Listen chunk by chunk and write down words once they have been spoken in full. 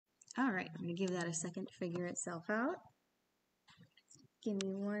All right, I'm going to give that a second to figure itself out. Give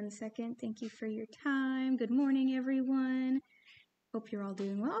me 1 second. Thank you for your time. Good morning, everyone. Hope you're all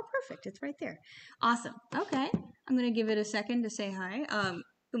doing well. Oh, perfect. It's right there. Awesome. Okay. I'm going to give it a second to say hi.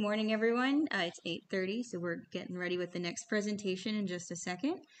 Good morning, everyone. It's 8:30, so we're getting ready with the next presentation in just a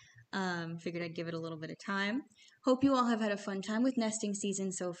second. Figured I'd give it a little bit of time. Hope you all have had a fun time with nesting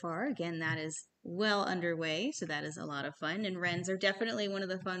season so far. Again, that is well underway, so that is a lot of fun. And wrens are definitely one of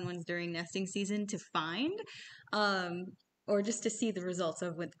the fun ones during nesting season to find, or just to see the results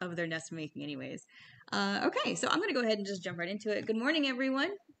of their nest making anyways. Okay, so I'm going to go ahead and just jump right into it. Good morning,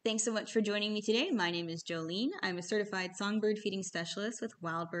 everyone. Thanks so much for joining me today. My name is Jolene. I'm a certified songbird feeding specialist with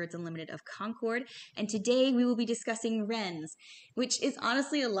Wild Birds Unlimited of Concord, and today we will be discussing wrens, which is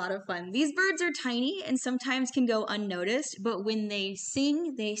honestly a lot of fun. These birds are tiny and sometimes can go unnoticed, but when they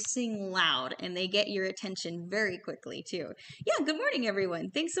sing loud, and they get your attention very quickly too. Yeah, good morning, everyone.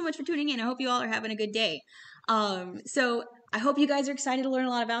 Thanks so much for tuning in. I hope you all are having a good day. So I hope you guys are excited to learn a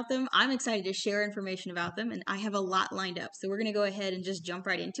lot about them. I'm excited to share information about them, and I have a lot lined up. So we're going to go ahead and just jump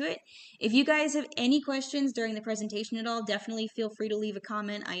right into it. If you guys have any questions during the presentation at all, definitely feel free to leave a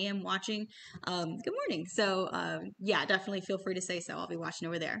comment. I am watching. Good morning. So yeah, definitely feel free to say so. I'll be watching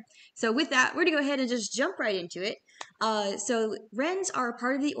over there. So with that, we're going to go ahead and just jump right into it. So wrens are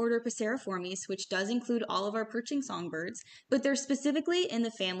part of the order Passeriformes, which does include all of our perching songbirds, but they're specifically in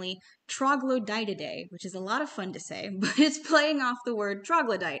the family Troglodytidae, which is a lot of fun to say, but it's playing off the word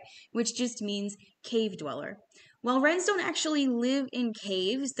troglodyte, which just means cave dweller. While wrens don't actually live in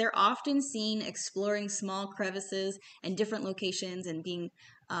caves, they're often seen exploring small crevices and different locations and being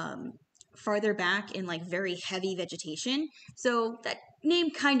farther back in like very heavy vegetation. So that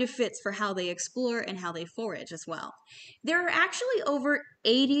name kind of fits for how they explore and how they forage as well. There are actually over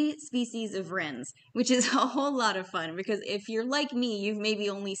 80 species of wrens, which is a whole lot of fun because if you're like me, you've maybe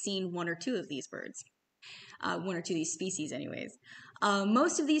only seen 1 or 2 of these birds. 1 or 2 of these species anyways.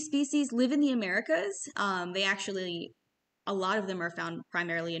 Most of these species live in the Americas. A lot of them are found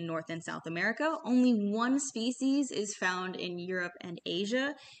primarily in North and South America. Only 1 species is found in Europe and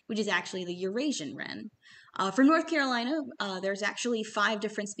Asia, which is actually the Eurasian wren. For North Carolina, there's actually 5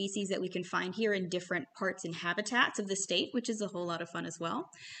 different species that we can find here in different parts and habitats of the state, which is a whole lot of fun as well.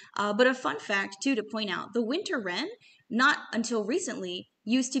 But a fun fact, too, to point out, the winter wren, not until recently,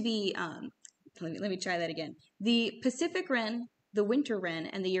 used to be, let me try that again. The Pacific wren, the winter wren,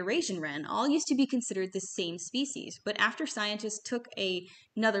 and the Eurasian wren all used to be considered the same species. But after scientists took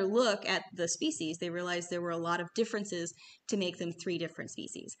another look at the species, they realized there were a lot of differences to make them 3 different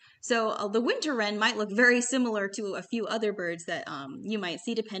species. So the winter wren might look very similar to a few other birds that you might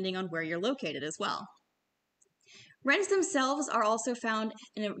see depending on where you're located as well. Wrens themselves are also found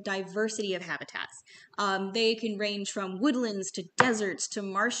in a diversity of habitats. They can range from woodlands to deserts to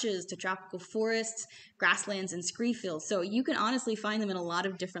marshes to tropical forests, grasslands, and scree fields. So you can honestly find them in a lot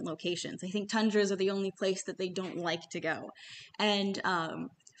of different locations. I think tundras are the only place that they don't like to go. And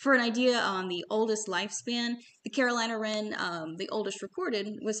for an idea on the oldest lifespan, the Carolina Wren, the oldest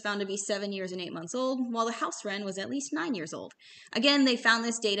recorded, was found to be 7 years and 8 months old, while the house wren was at least 9 years old. Again, they found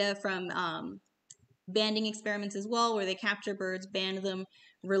this data from banding experiments as well, where they capture birds, band them,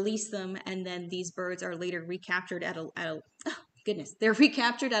 release them, and then these birds are later recaptured they're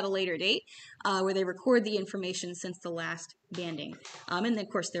recaptured at a later date, where they record the information since the last banding. And then, of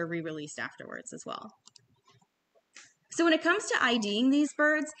course, they're re-released afterwards as well. So when it comes to IDing these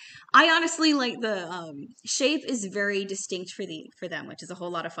birds, I honestly like the shape is very distinct for them, which is a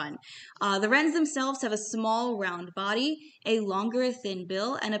whole lot of fun. The wrens themselves have a small round body, a longer thin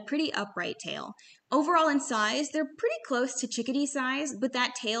bill, and a pretty upright tail. Overall in size, they're pretty close to chickadee size, but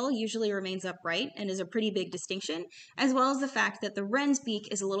that tail usually remains upright and is a pretty big distinction, as well as the fact that the wren's beak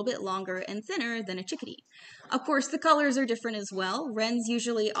is a little bit longer and thinner than a chickadee. Of course, the colors are different as well. Wrens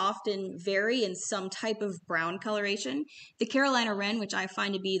usually often vary in some type of brown coloration. The Carolina Wren, which I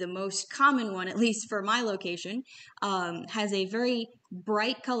find to be the most common one, at least for my location, has a very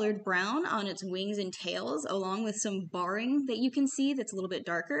bright colored brown on its wings and tails, along with some barring that you can see that's a little bit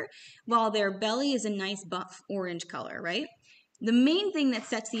darker, while their belly is a nice buff orange color, right? The main thing that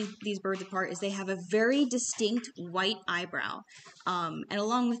sets these birds apart is they have a very distinct white eyebrow. And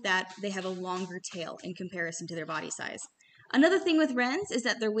along with that, they have a longer tail in comparison to their body size. Another thing with wrens is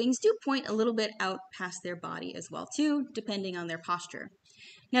that their wings do point a little bit out past their body as well, too, depending on their posture.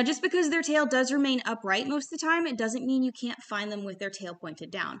 Now, just because their tail does remain upright most of the time, it doesn't mean you can't find them with their tail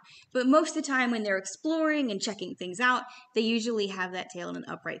pointed down. But most of the time when they're exploring and checking things out, they usually have that tail in an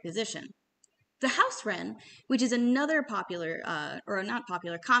upright position. The house wren, which is another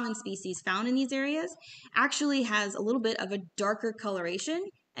common species found in these areas, actually has a little bit of a darker coloration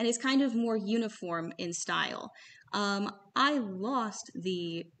and is kind of more uniform in style. I lost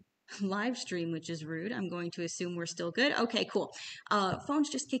the live stream, which is rude. I'm going to assume we're still good. Okay, cool. Phones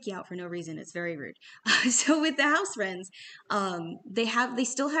just kick you out for no reason. It's very rude. So with the house wrens, they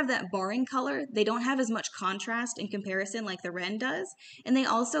still have that barring color. They don't have as much contrast in comparison like the wren does, and they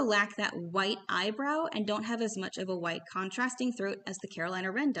also lack that white eyebrow and don't have as much of a white contrasting throat as the Carolina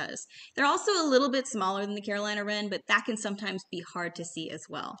wren does. They're also a little bit smaller than the Carolina wren, but that can sometimes be hard to see as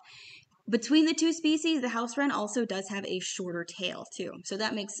well. Between the two species, the house wren also does have a shorter tail too, so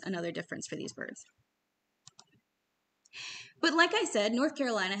that makes another difference for these birds. But like I said, North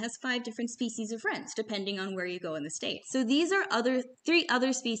Carolina has 5 different species of wrens, depending on where you go in the state. So these are 3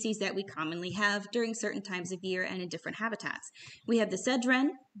 other species that we commonly have during certain times of year and in different habitats. We have the sedge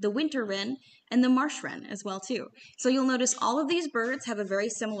wren, the winter wren, and the marsh wren as well too. So you'll notice all of these birds have a very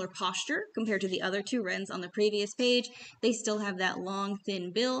similar posture compared to the other 2 wrens on the previous page. They still have that long,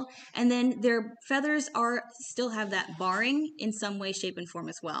 thin bill, and then their feathers still have that barring in some way, shape, and form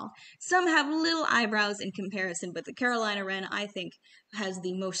as well. Some have little eyebrows in comparison, but the Carolina wren, I think, has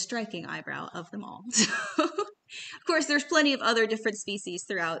the most striking eyebrow of them all. Of course, there's plenty of other different species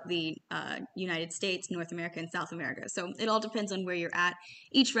throughout the United States, North America, and South America. So it all depends on where you're at.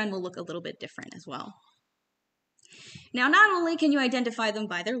 Each wren will look a little bit different as well. Now, not only can you identify them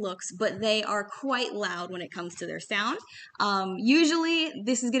by their looks, but they are quite loud when it comes to their sound. Usually,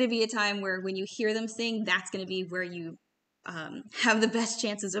 this is going to be a time where when you hear them sing, that's going to be where you have the best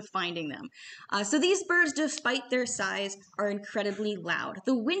chances of finding them. So these birds, despite their size, are incredibly loud.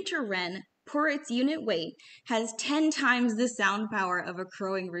 The winter wren, per its unit weight, has 10 times the sound power of a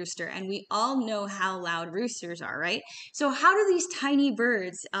crowing rooster, and we all know how loud roosters are, right? So how do these tiny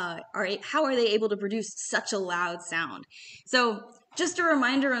birds, how are they able to produce such a loud sound? So just a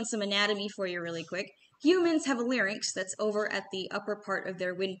reminder on some anatomy for you really quick. Humans have a larynx that's over at the upper part of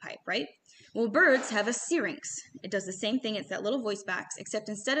their windpipe, right? Well, birds have a syrinx. It does the same thing. It's that little voice box, except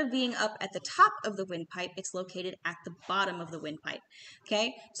instead of being up at the top of the windpipe, it's located at the bottom of the windpipe.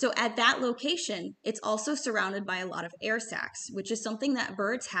 Okay? So at that location, it's also surrounded by a lot of air sacs, which is something that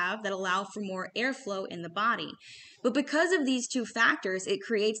birds have that allow for more airflow in the body. But because of these 2 factors, it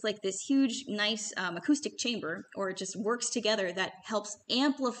creates like this huge, nice acoustic chamber, or it just works together that helps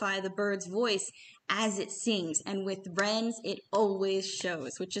amplify the bird's voice as it sings. And with wrens, it always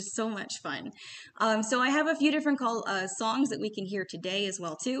shows, which is so much fun. So I have a few different songs that we can hear today as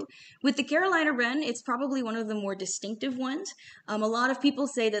well too. With the Carolina wren, it's probably one of the more distinctive ones. A lot of people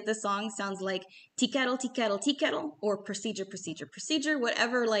say that the song sounds like tea kettle, tea kettle, tea kettle, or procedure, procedure, procedure,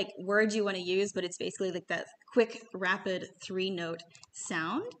 whatever like word you want to use, but it's basically like that quick, rapid 3-note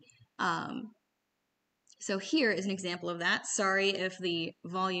sound. So here is an example of that. Sorry if the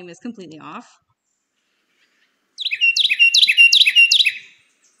volume is completely off.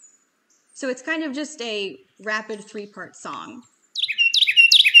 So it's kind of just a rapid 3-part song.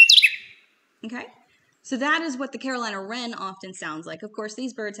 Okay? So that is what the Carolina wren often sounds like. Of course,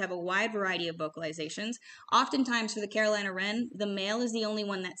 these birds have a wide variety of vocalizations. Oftentimes for the Carolina wren, the male is the only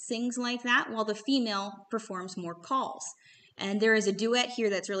one that sings like that, while the female performs more calls. And there is a duet here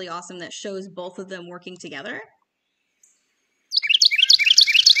that's really awesome that shows both of them working together.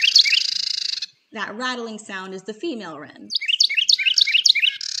 That rattling sound is the female wren.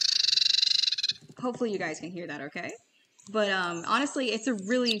 Hopefully you guys can hear that okay. But honestly, it's a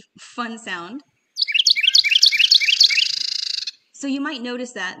really fun sound. So you might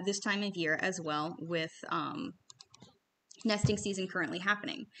notice that this time of year as well with nesting season currently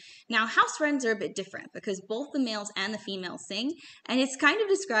happening. Now, house wrens are a bit different because both the males and the females sing, and it's kind of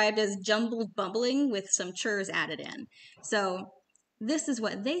described as jumbled bubbling with some churs added in. So this is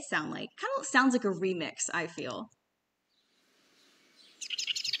what they sound like. Kind of sounds like a remix, I feel.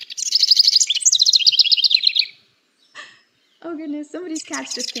 Oh goodness, somebody's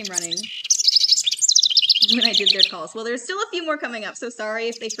cats just came running when I did their calls. Well, there's still a few more coming up, so sorry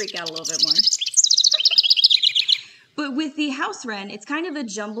if they freak out a little bit more. But with the house wren, it's kind of a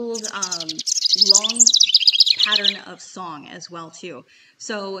jumbled, long pattern of song as well, too.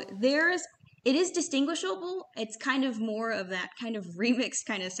 So it is distinguishable. It's kind of more of that kind of remix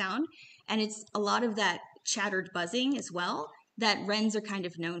kind of sound, and it's a lot of that chattered buzzing as well that wrens are kind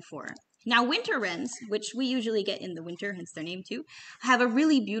of known for. Now, winter wrens, which we usually get in the winter, hence their name too, have a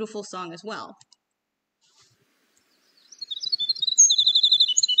really beautiful song as well.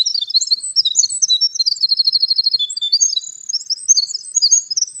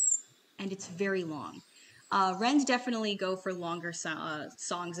 And it's very long. Wrens definitely go for longer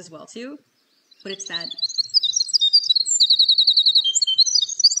songs as well too, but it's that.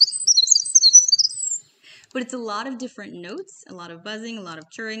 but it's a lot of different notes, a lot of buzzing, a lot of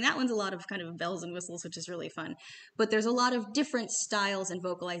chirring. That one's a lot of kind of bells and whistles, which is really fun. But there's a lot of different styles and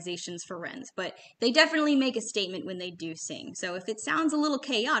vocalizations for wrens, but they definitely make a statement when they do sing. So if it sounds a little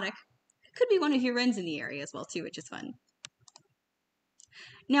chaotic, it could be one of your wrens in the area as well too, which is fun.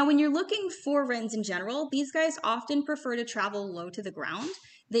 Now, when you're looking for wrens in general, these guys often prefer to travel low to the ground.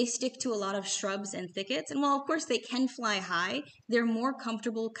 They stick to a lot of shrubs and thickets, and while of course they can fly high, they're more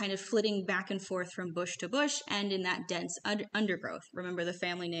comfortable kind of flitting back and forth from bush to bush and in that dense undergrowth. Remember, the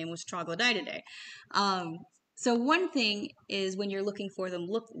family name was Troglodytidae. So one thing is when you're looking for them,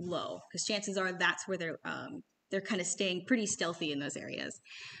 look low, because chances are that's where they're kind of staying pretty stealthy in those areas.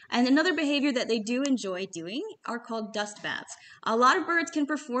 And another behavior that they do enjoy doing are called dust baths. A lot of birds can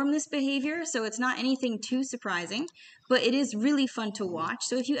perform this behavior, so it's not anything too surprising, but it is really fun to watch.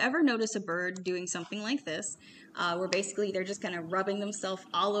 So if you ever notice a bird doing something like this, where basically they're just kind of rubbing themselves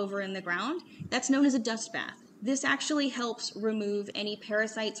all over in the ground, that's known as a dust bath. This actually helps remove any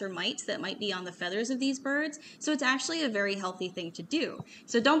parasites or mites that might be on the feathers of these birds, so it's actually a very healthy thing to do.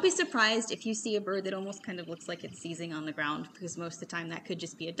 So don't be surprised if you see a bird that almost kind of looks like it's seizing on the ground, because most of the time that could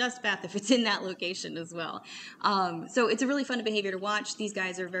just be a dust bath if it's in that location as well. So it's a really fun behavior to watch. These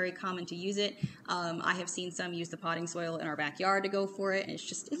guys are very common to use it. I have seen some use the potting soil in our backyard to go for it, and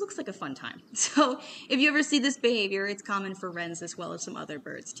it looks like a fun time. So if you ever see this behavior, it's common for wrens as well as some other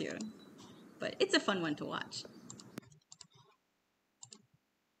birds too. But it's a fun one to watch.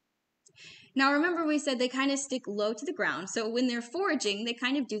 Now remember, we said they kind of stick low to the ground, so when they're foraging, they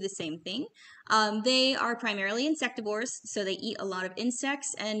kind of do the same thing. They are primarily insectivores, so they eat a lot of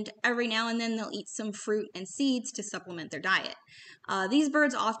insects, and every now and then they'll eat some fruit and seeds to supplement their diet. These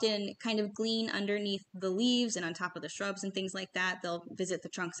birds often kind of glean underneath the leaves and on top of the shrubs and things like that. They'll visit the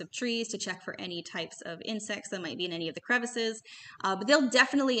trunks of trees to check for any types of insects that might be in any of the crevices, but they'll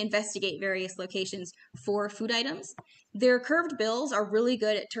definitely investigate various locations for food items. Their curved bills are really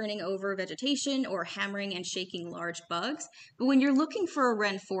good at turning over vegetation or hammering and shaking large bugs, but when you're looking for a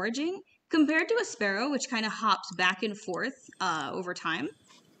wren foraging, compared to a sparrow, which kind of hops back and forth over time,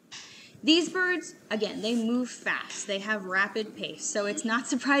 these birds, again, they move fast. They have rapid pace, so it's not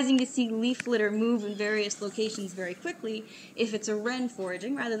surprising to see leaf litter move in various locations very quickly if it's a wren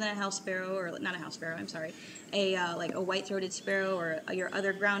foraging rather than a house sparrow, or not a house sparrow, I'm sorry, like a white-throated sparrow or your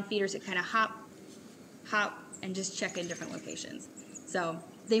other ground feeders that kind of hop, and just check in different locations. So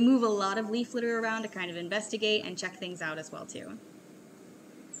they move a lot of leaf litter around to kind of investigate and check things out as well too.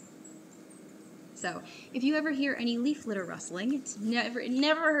 So if you ever hear any leaf litter rustling, it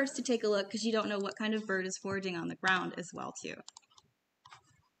never hurts to take a look, because you don't know what kind of bird is foraging on the ground as well too.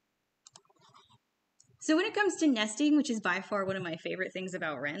 So when it comes to nesting, which is by far one of my favorite things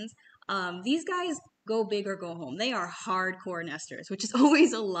about wrens, these guys go big or go home. They are hardcore nesters, which is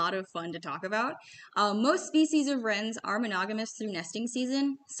always a lot of fun to talk about. Most species of wrens are monogamous through nesting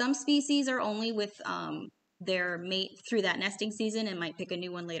season. Some species are only with their mate through that nesting season and might pick a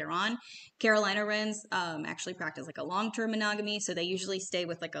new one later on. Carolina Wrens actually practice like a long-term monogamy, so they usually stay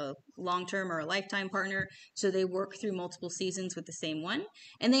with like a long-term or a lifetime partner, so they work through multiple seasons with the same one,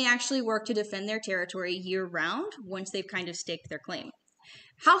 and they actually work to defend their territory year-round once they've kind of staked their claim.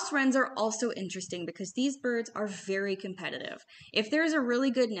 House wrens are also interesting because these birds are very competitive. If there's a really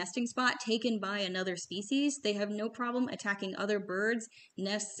good nesting spot taken by another species, they have no problem attacking other birds,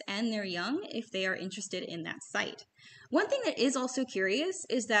 nests, and their young if they are interested in that site. One thing that is also curious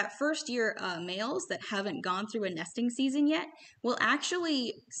is that first-year males that haven't gone through a nesting season yet will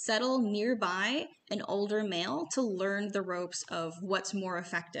actually settle nearby an older male to learn the ropes of what's more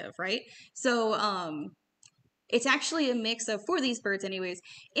effective, right? So, it's actually a mix of, for these birds anyways,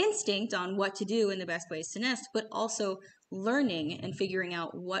 instinct on what to do and the best ways to nest, but also learning and figuring out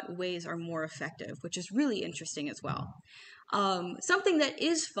what ways are more effective, which is really interesting as well. Something that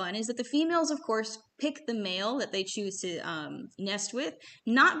is fun is that the females, of course, pick the male that they choose to nest with,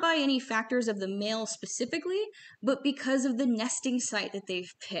 not by any factors of the male specifically, but because of the nesting site that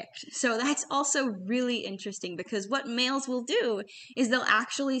they've picked. So that's also really interesting, because what males will do is they'll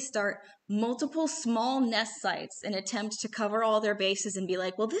actually start multiple small nest sites and attempt to cover all their bases and be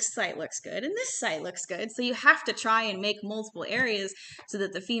like, well, this site looks good and this site looks good. So you have to try and make multiple areas so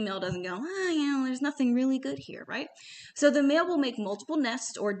that the female doesn't go, there's nothing really good here, right? So the male will make multiple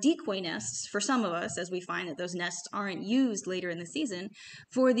nests or decoy nests for some of us, as we find that those nests aren't used later in the season,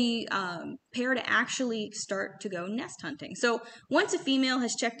 for the pair to actually start to go nest hunting. So once a female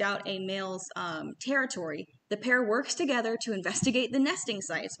has checked out a male's territory, the pair works together to investigate the nesting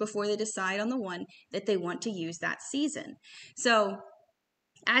sites before they decide on the one that they want to use that season. So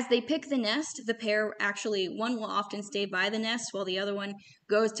As they pick the nest, the pair actually, one will often stay by the nest while the other one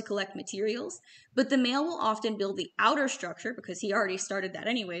goes to collect materials. But the male will often build the outer structure because he already started that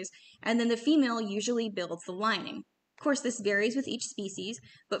anyways, and then the female usually builds the lining. Of course, this varies with each species,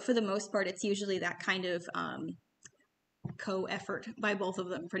 but for the most part, it's usually that kind of co-effort by both of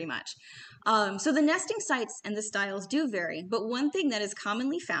them pretty much. So the nesting sites and the styles do vary, but one thing that is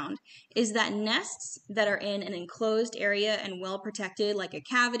commonly found is that nests that are in an enclosed area and well protected, like a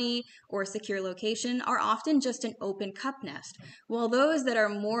cavity or a secure location, are often just an open cup nest, while those that are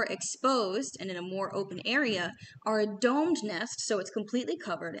more exposed and in a more open area are a domed nest, so it's completely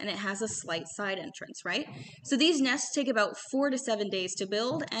covered and it has a slight side entrance, right? So these nests take about 4 to 7 days to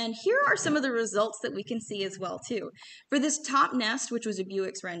build, and here are some of the results that we can see as well too. For this top nest, which was a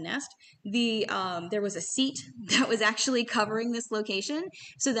Bewick's Wren nest, there was a seat that was actually covering this location,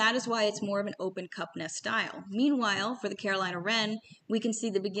 so that is why it's more of an open cup nest style. Meanwhile, for the Carolina Wren, we can see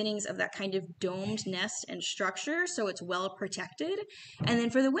the beginnings of that kind of domed nest and structure, so it's well protected. And then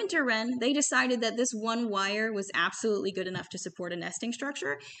for the winter wren, they decided that this one wire was absolutely good enough to support a nesting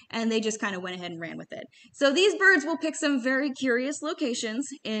structure, and they just kind of went ahead and ran with it. So these birds will pick some very curious locations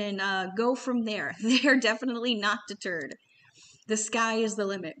and go from there. They're definitely not deterred. The sky is the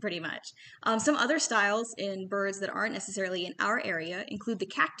limit, pretty much. Some other styles in birds that aren't necessarily in our area include the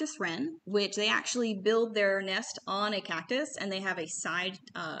cactus wren, which they actually build their nest on a cactus, and they have a side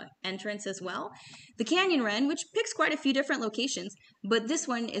entrance as well. The canyon wren, which picks quite a few different locations, but this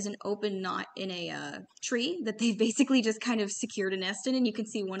one is an open knot in a tree that they've basically just kind of secured a nest in, and you can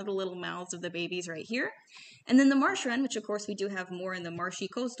see one of the little mouths of the babies right here. And then the marsh wren, which of course we do have more in the marshy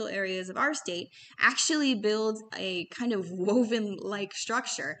coastal areas of our state, actually builds a kind of woven-like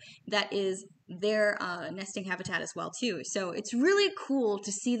structure that is their nesting habitat as well too. So it's really cool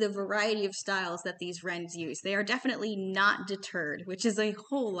to see the variety of styles that these wrens use. They are definitely not deterred, which is a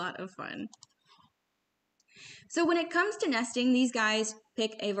whole lot of fun. So when it comes to nesting, these guys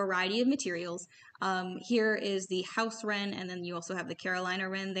pick a variety of materials. Here is the house wren, and then you also have the Carolina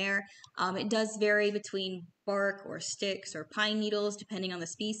wren there. It does vary between bark or sticks or pine needles, depending on the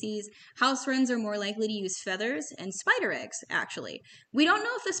species. House wrens are more likely to use feathers and spider eggs, actually. We don't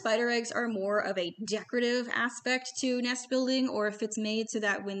know if the spider eggs are more of a decorative aspect to nest building, or if it's made so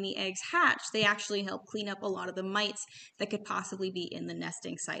that when the eggs hatch, they actually help clean up a lot of the mites that could possibly be in the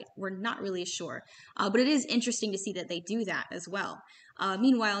nesting site. We're not really sure, but it is interesting to see that they do that as well.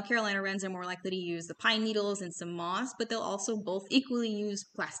 Meanwhile, Carolina wrens are more likely to use the pine needles and some moss, but they'll also both equally use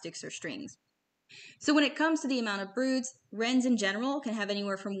plastics or strings. So when it comes to the amount of broods, wrens in general can have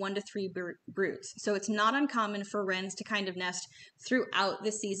anywhere from 1 to 3 broods. So it's not uncommon for wrens to kind of nest throughout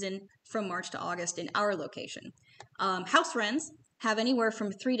the season from March to August in our location. House wrens have anywhere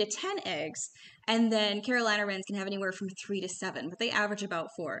from 3 to 10 eggs, and then Carolina wrens can have anywhere from 3 to 7, but they average about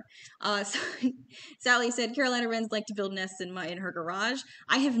 4. So Sally said Carolina wrens like to build nests in her garage.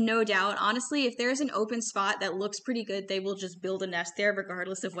 I have no doubt, honestly, if there's an open spot that looks pretty good, they will just build a nest there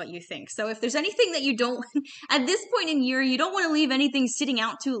regardless of what you think. So if there's anything that you don't, at this point in year, you don't want to leave anything sitting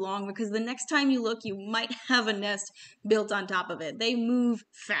out too long, because the next time you look, you might have a nest built on top of it. They move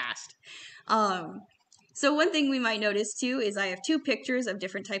fast. So one thing we might notice too is I have 2 pictures of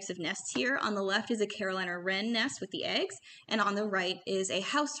different types of nests here. On the left is a Carolina wren nest with the eggs, and on the right is a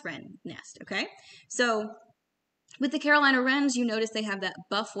house wren nest, okay? So with the Carolina wrens, you notice they have that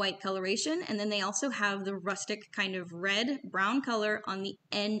buff white coloration, and then they also have the rustic kind of red-brown color on the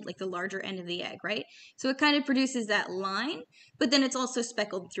end, like the larger end of the egg, right? So it kind of produces that line, but then it's also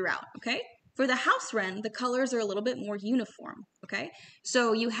speckled throughout, okay? For the house wren, the colors are a little bit more uniform, okay?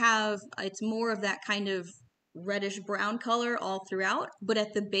 So you have, it's more of that kind of reddish brown color all throughout, but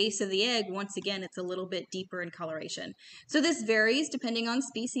at the base of the egg, once again, it's a little bit deeper in coloration. So this varies depending on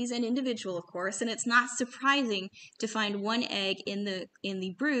species and individual, of course, and it's not surprising to find one egg in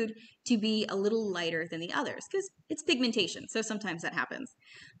the brood to be a little lighter than the others, because it's pigmentation, so sometimes that happens.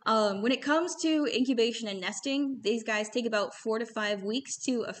 When it comes to incubation and nesting, these guys take about 4 to 5 weeks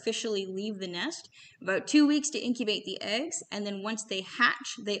to officially leave the nest, about 2 weeks to incubate the eggs, and then once they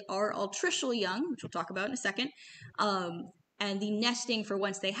hatch, they are altricial young, which we'll talk about in a second. And the nesting for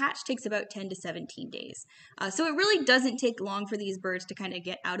once they hatch takes about 10 to 17 days. So it really doesn't take long for these birds to kind of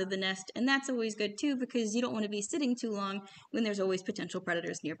get out of the nest, and that's always good too, because you don't want to be sitting too long when there's always potential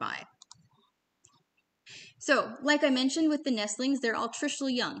predators nearby. So, like I mentioned with the nestlings, they're altricial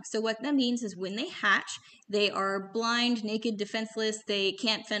young. So what that means is when they hatch, they are blind, naked, defenseless. They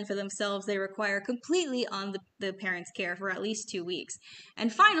can't fend for themselves. They require completely on the parent's care for at least 2 weeks.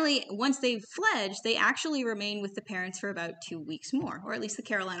 And finally, once they've fledged, they actually remain with the parents for about 2 weeks more, or at least the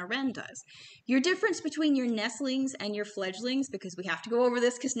Carolina Wren does. Your difference between your nestlings and your fledglings, because we have to go over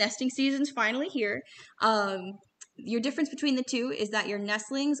this because nesting season's finally here, your difference between the two is that your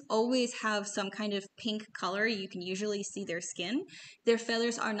nestlings always have some kind of pink color. You can usually see their skin. Their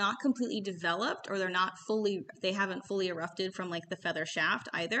feathers are not completely developed, or they haven't fully erupted from like the feather shaft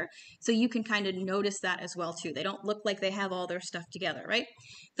either. So you can kind of notice that as well too. They don't look like they have all their stuff together, right?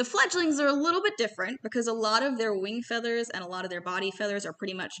 The fledglings are a little bit different because a lot of their wing feathers and a lot of their body feathers are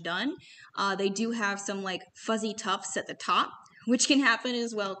pretty much done. They do have some like fuzzy tufts at the top, which can happen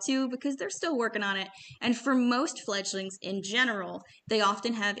as well too because they're still working on it. And for most fledglings in general, they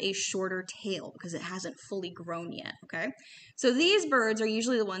often have a shorter tail because it hasn't fully grown yet, okay? So these birds are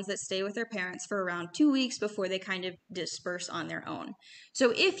usually the ones that stay with their parents for around 2 weeks before they kind of disperse on their own.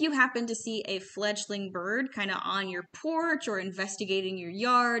 So if you happen to see a fledgling bird kind of on your porch or investigating your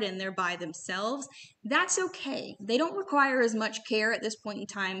yard and they're by themselves, that's okay. They don't require as much care at this point in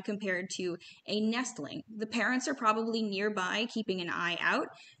time compared to a nestling. The parents are probably nearby, keeping an eye out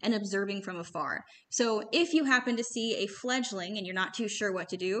and observing from afar. So if you happen to see a fledgling and you're not too sure what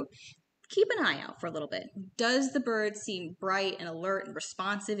to do, keep an eye out for a little bit. Does the bird seem bright and alert and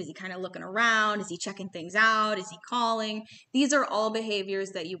responsive? Is he kind of looking around? Is he checking things out? Is he calling? These are all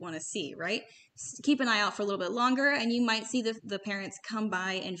behaviors that you want to see, right? Keep an eye out for a little bit longer and you might see the parents come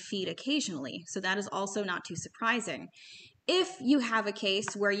by and feed occasionally. So that is also not too surprising. If you have a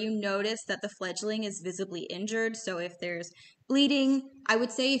case where you notice that the fledgling is visibly injured, so if there's bleeding, I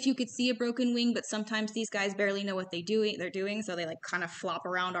would say if you could see a broken wing, but sometimes these guys barely know what they're doing, so they like kind of flop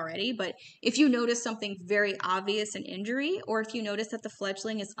around already. But if you notice something very obvious, an injury, or if you notice that the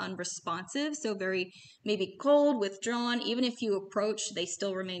fledgling is unresponsive, so very maybe cold, withdrawn, even if you approach, they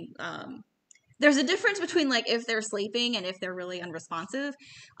still remain, there's a difference between like if they're sleeping and if they're really unresponsive.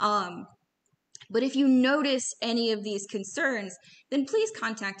 But if you notice any of these concerns, then please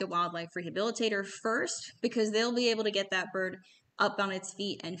contact a wildlife rehabilitator first because they'll be able to get that bird up on its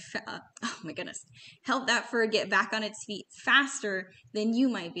feet and, help that bird get back on its feet faster than you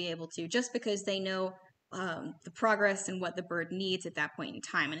might be able to just because they know the progress and what the bird needs at that point in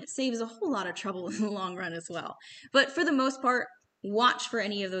time. And it saves a whole lot of trouble in the long run as well. But for the most part, watch for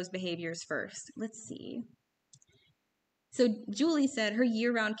any of those behaviors first. Let's see. So Julie said her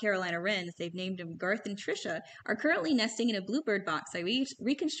year-round Carolina Wrens, they've named them Garth and Trisha, are currently nesting in a bluebird box I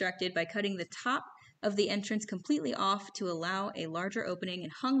reconstructed by cutting the top of the entrance completely off to allow a larger opening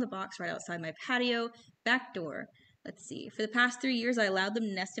and hung the box right outside my patio back door. Let's see. For the past 3 years, I allowed them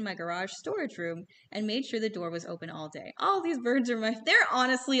to nest in my garage storage room and made sure the door was open all day. All these birds are they're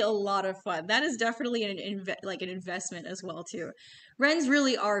honestly a lot of fun. That is definitely an investment as well, too. Wrens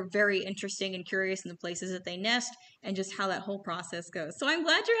really are very interesting and curious in the places that they nest and just how that whole process goes. So I'm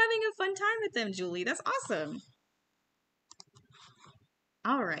glad you're having a fun time with them, Julie. That's awesome.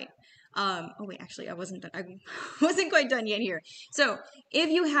 All right. Oh wait, actually I wasn't done. I wasn't quite done yet here. So if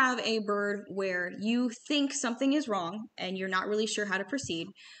you have a bird where you think something is wrong and you're not really sure how to proceed,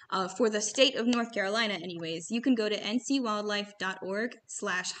 for the state of North Carolina anyways, you can go to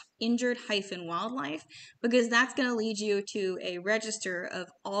ncwildlife.org/injured-wildlife because that's going to lead you to a register of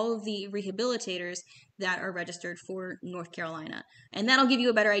all of the rehabilitators that are registered for North Carolina. And that'll give you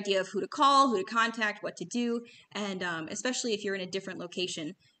a better idea of who to call, who to contact, what to do, and especially if you're in a different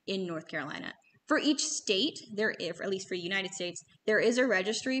location in North Carolina. For each state, at least for the United States, there is a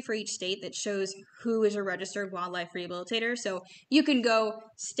registry for each state that shows who is a registered wildlife rehabilitator. So you can go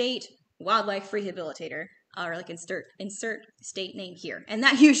state wildlife rehabilitator, or like insert state name here. And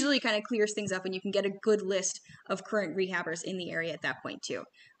that usually kind of clears things up and you can get a good list of current rehabbers in the area at that point too.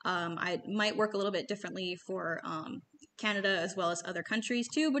 I might work a little bit differently for Canada as well as other countries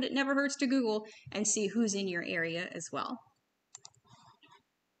too, but it never hurts to Google and see who's in your area as well.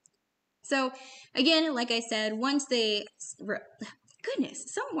 So again, like I said, once they,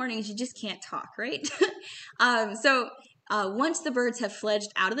 goodness, some mornings you just can't talk, right? Once the birds have fledged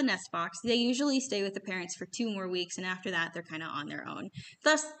out of the nest box, they usually stay with the parents for 2 more weeks, and after that, they're kind of on their own.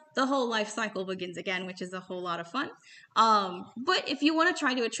 Thus, the whole life cycle begins again, which is a whole lot of fun. But if you want to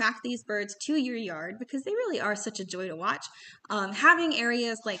try to attract these birds to your yard, because they really are such a joy to watch, having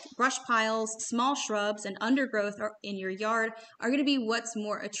areas like brush piles, small shrubs, and undergrowth in your yard are going to be what's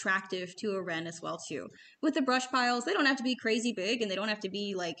more attractive to a wren as well, too. With the brush piles, they don't have to be crazy big, and they don't have to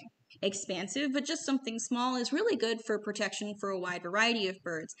be like expansive, but just something small is really good for protection for a wide variety of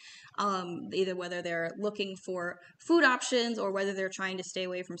birds. either whether they're looking for food options or whether they're trying to stay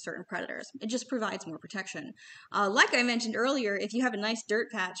away from certain predators. It just provides more protection. Like I mentioned earlier, if you have a nice dirt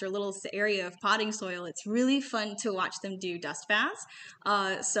patch or little area of potting soil, it's really fun to watch them do dust baths.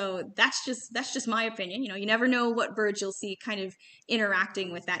 So that's just my opinion. You never know what birds you'll see kind of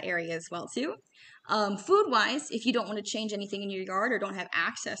interacting with that area as well too. Food-wise, if you don't want to change anything in your yard or don't have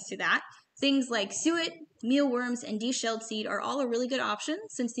access to that, things like suet, mealworms, and deshelled seed are all a really good option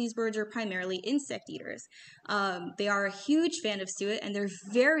since these birds are primarily insect eaters. They are a huge fan of suet and they're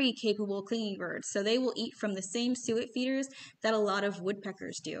very capable clinging birds. So they will eat from the same suet feeders that a lot of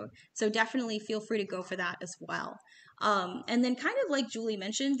woodpeckers do. So definitely feel free to go for that as well. And then kind of like Julie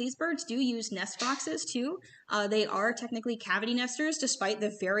mentioned, these birds do use nest boxes too. They are technically cavity nesters despite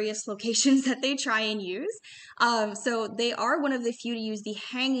the various locations that they try and use. So they are one of the few to use the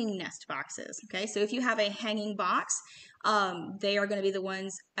hanging nest boxes. Okay, so if you have a hanging box, they are going to be the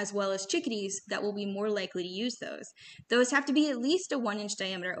ones, as well as chickadees, that will be more likely to use those. Those have to be at least a 1-inch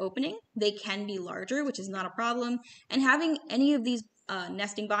diameter opening. They can be larger, which is not a problem. And having any of these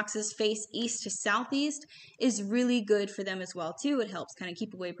nesting boxes face east to southeast is really good for them as well too. It helps kind of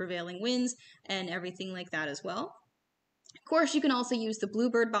keep away prevailing winds and everything like that as well. Of course, you can also use the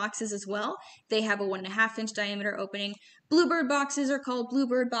bluebird boxes as well. They have a 1.5-inch diameter opening. Bluebird boxes are called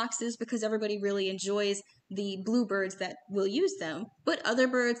bluebird boxes because everybody really enjoys the bluebirds that will use them. But other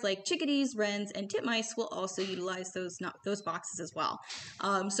birds like chickadees, wrens, and titmice will also utilize those boxes as well.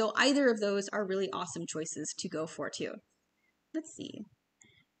 So either of those are really awesome choices to go for too. Let's see.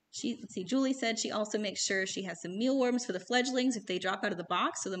 Julie said she also makes sure she has some mealworms for the fledglings if they drop out of the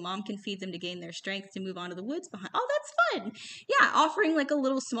box so the mom can feed them to gain their strength to move on to the woods behind. Oh, that's fun. Yeah, offering like a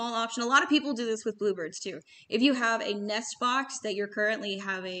little small option. A lot of people do this with bluebirds too. If you have a nest box that you're currently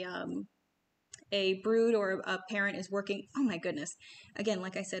have a brood or a parent is working, oh my goodness. Again,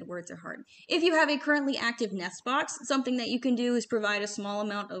 like I said, words are hard. If you have a currently active nest box, something that you can do is provide a small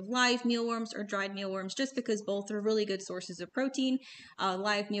amount of live mealworms or dried mealworms, just because both are really good sources of protein.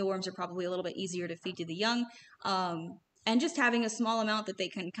 Live mealworms are probably a little bit easier to feed to the young. And just having a small amount that they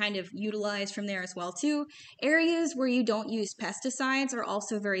can kind of utilize from there as well too. Areas where you don't use pesticides are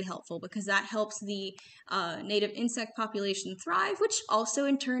also very helpful because that helps the native insect population thrive, which also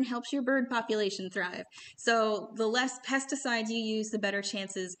in turn helps your bird population thrive. So the less pesticides you use, the better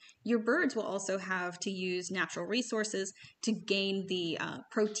chances your birds will also have to use natural resources to gain the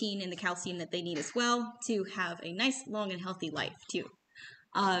protein and the calcium that they need as well to have a nice, long, and healthy life too.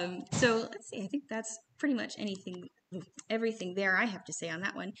 So let's see, I think that's pretty much everything there I have to say on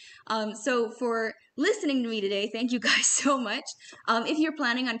that one. So for listening to me today, thank you guys so much. If you're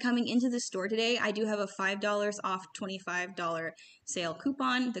planning on coming into the store today, I do have a $5 off $25 sale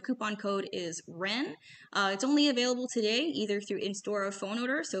coupon. The coupon code is Wren. It's only available today, either through in-store or phone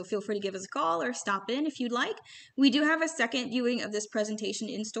order, so feel free to give us a call or stop in if you'd like. We do have a second viewing of this presentation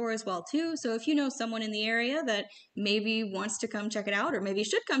in-store as well too, so if you know someone in the area that maybe wants to come check it out or maybe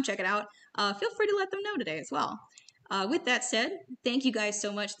should come check it out, feel free to let them know today as well. With that said, thank you guys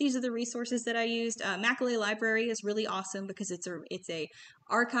so much. These are the resources that I used. Macaulay Library is really awesome because it's a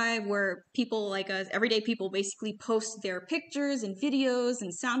archive where people like us, everyday people, basically post their pictures and videos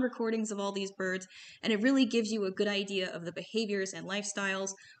and sound recordings of all these birds, and it really gives you a good idea of the behaviors and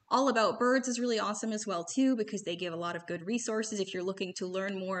lifestyles. All About Birds is really awesome as well too because they give a lot of good resources if you're looking to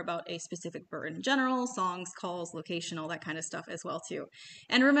learn more about a specific bird in general, songs, calls, location, all that kind of stuff as well too.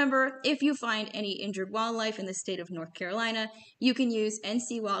 And remember, if you find any injured wildlife in the state of North Carolina, you can use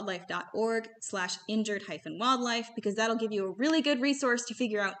ncwildlife.org/injured-wildlife because that'll give you a really good resource to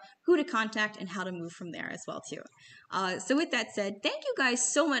figure out who to contact and how to move from there as well too. So with that said, thank you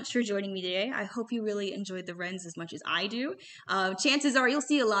guys so much for joining me today. I hope you really enjoyed the wrens as much as I do. Chances are you'll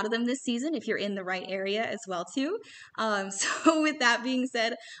see a lot of them this season if you're in the right area as well too. So with that being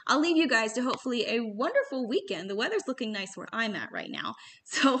said, I'll leave you guys to hopefully a wonderful weekend. The weather's looking nice where I'm at right now,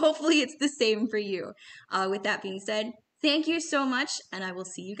 so hopefully it's the same for you. With that being said, thank you so much, and I will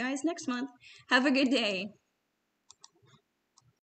see you guys next month. Have a good day.